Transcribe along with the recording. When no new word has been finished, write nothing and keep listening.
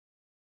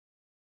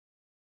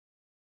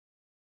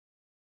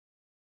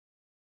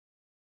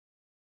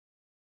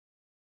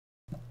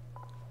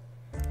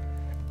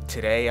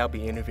Today I'll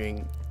be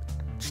interviewing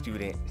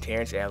student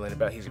Terrence Allen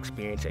about his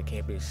experience at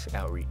Campus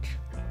Outreach.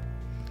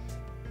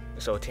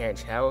 So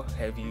Terrence, how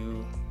have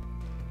you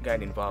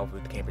gotten involved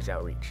with Campus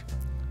Outreach?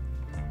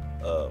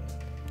 I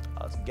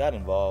got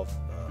involved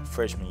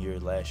freshman year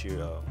last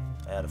year.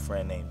 I had a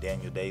friend named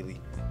Daniel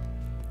Daly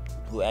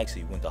who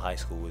actually went to high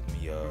school with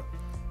me,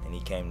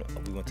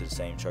 and we went to the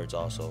same church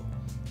also.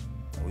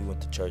 And we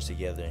went to church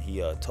together, and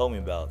he told me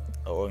about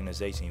an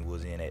organization he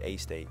was in at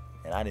A-State,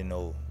 and I didn't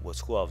know what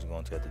school I was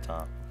going to at the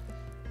time.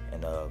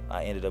 And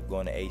I ended up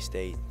going to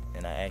A-State,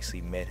 and I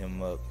actually met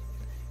him up.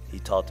 He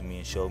talked to me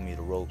and showed me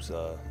the ropes,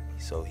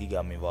 so he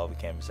got me involved with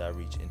Campus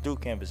Outreach. And through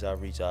Campus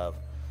Outreach, I've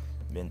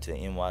been to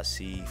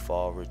NYC,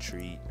 Fall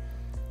Retreat.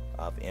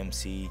 I've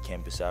emceed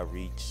Campus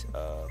Outreach.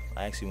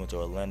 I actually went to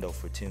Orlando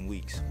for 10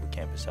 weeks with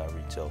Campus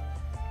Outreach, so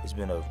it's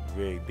been a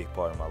very big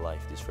part of my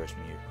life this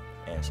freshman year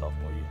and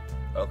sophomore year.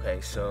 Okay,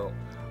 so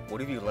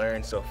what have you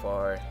learned so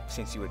far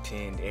since you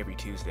attend every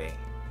Tuesday?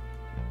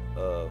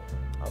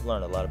 I've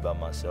learned a lot about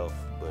myself,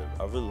 but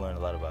I really learned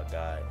a lot about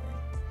God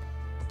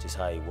and just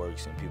how He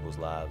works in people's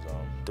lives.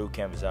 Through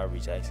Campus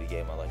Outreach, I actually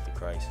gave my life to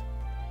Christ,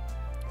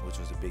 which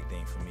was a big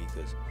thing for me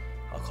because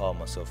I called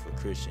myself a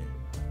Christian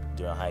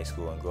during high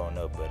school and growing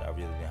up, but I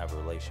really didn't have a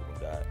relationship with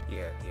God.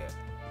 Yeah.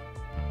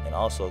 And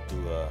also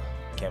through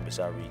Campus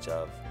Outreach,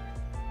 I've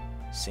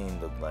seen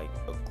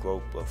a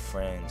group of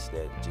friends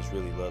that just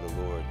really love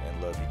the Lord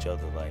and love each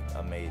other. Like,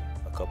 I made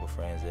a couple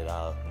friends that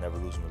I'll never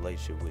lose a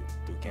relationship with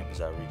through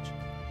Campus Outreach.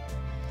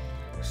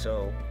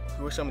 So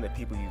who are some of the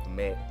people you've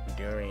met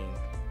during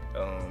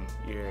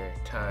your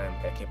time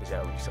at Campus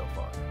Outreach so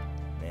far?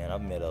 Man,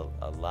 I've met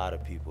a lot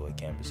of people at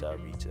Campus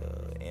Outreach.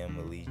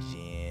 Emily,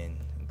 Jen,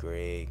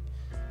 Greg,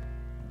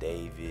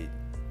 David,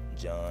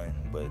 John,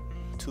 but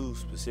two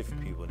specific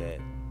people that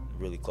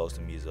really close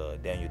to me is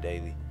Daniel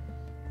Daly,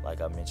 like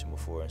I mentioned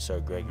before, and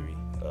Sir Gregory.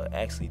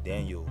 Actually,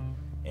 Daniel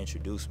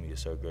introduced me to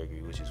Sir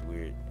Gregory, which is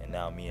weird, and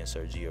now me and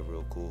Sir G are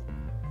real cool.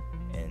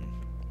 And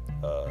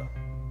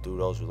through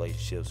those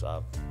relationships,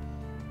 I've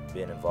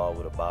been involved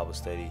with a Bible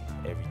study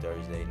every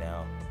Thursday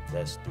now.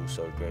 That's through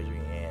Sir Gregory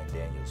and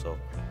Daniel. So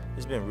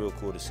it's been real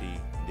cool to see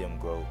them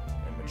grow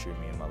and mature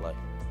me in my life.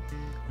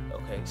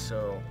 Okay,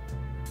 so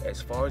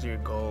as far as your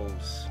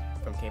goals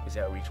from Campus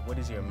Outreach, what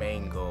is your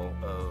main goal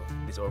of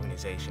this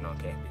organization on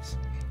campus?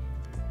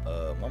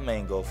 My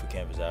main goal for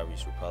Campus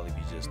Outreach would probably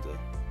be just to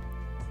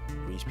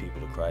reach people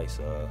to Christ.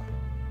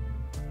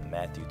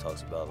 Matthew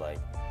talks about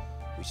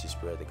we should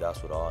spread the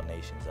gospel to all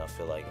nations. I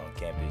feel like on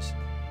campus,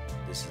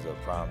 this is a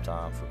prime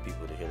time for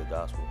people to hear the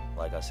gospel.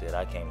 Like I said,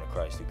 I came to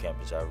Christ through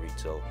Campus Outreach,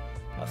 so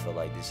I feel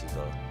like this is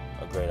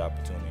a great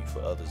opportunity for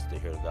others to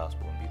hear the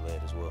gospel and be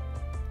led as well.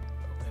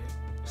 Okay.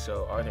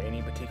 So are there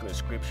any particular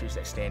scriptures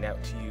that stand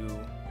out to you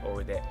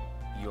or that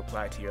you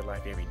apply to your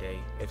life every day?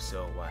 If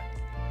so, why?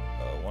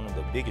 One of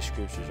the biggest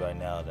scriptures right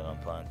now that I'm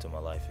applying to my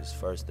life is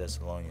 1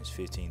 Thessalonians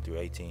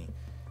 15-18.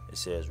 It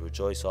says,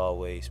 "Rejoice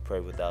always, pray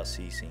without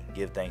ceasing,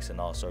 give thanks in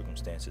all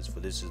circumstances, for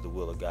this is the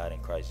will of God in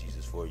Christ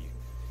Jesus for you."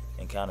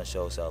 And kind of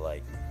shows how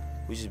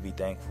we should be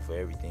thankful for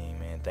everything,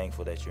 man.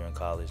 Thankful that you're in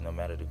college, no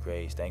matter the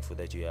grades. Thankful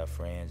that you have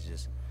friends.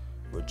 Just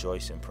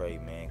rejoice and pray,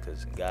 man,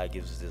 because God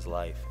gives us this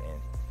life,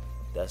 and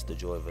that's the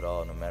joy of it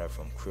all. No matter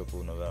from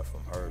crippled, no matter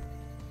from hurt,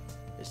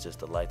 it's just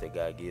the life that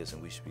God gives,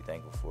 and we should be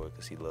thankful for it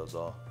because He loves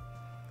all.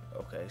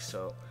 Okay,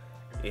 so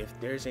if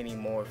there's any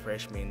more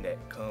freshmen that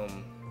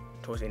come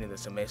towards the end of the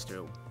semester,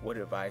 what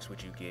advice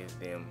would you give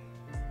them?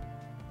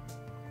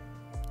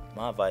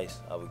 My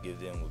advice I would give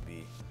them would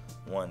be,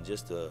 one,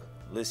 just to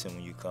listen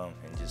when you come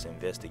and just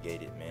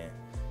investigate it, man.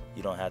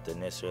 You don't have to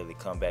necessarily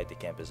come back to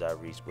Campus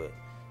Outreach, but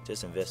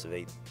just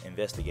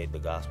investigate the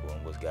gospel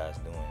and what God's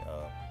doing.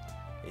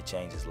 It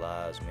changes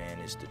lives, man.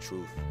 It's the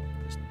truth.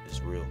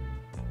 It's real.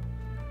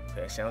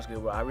 Okay, sounds good.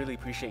 Well, I really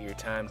appreciate your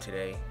time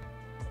today.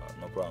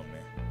 No problem,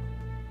 man.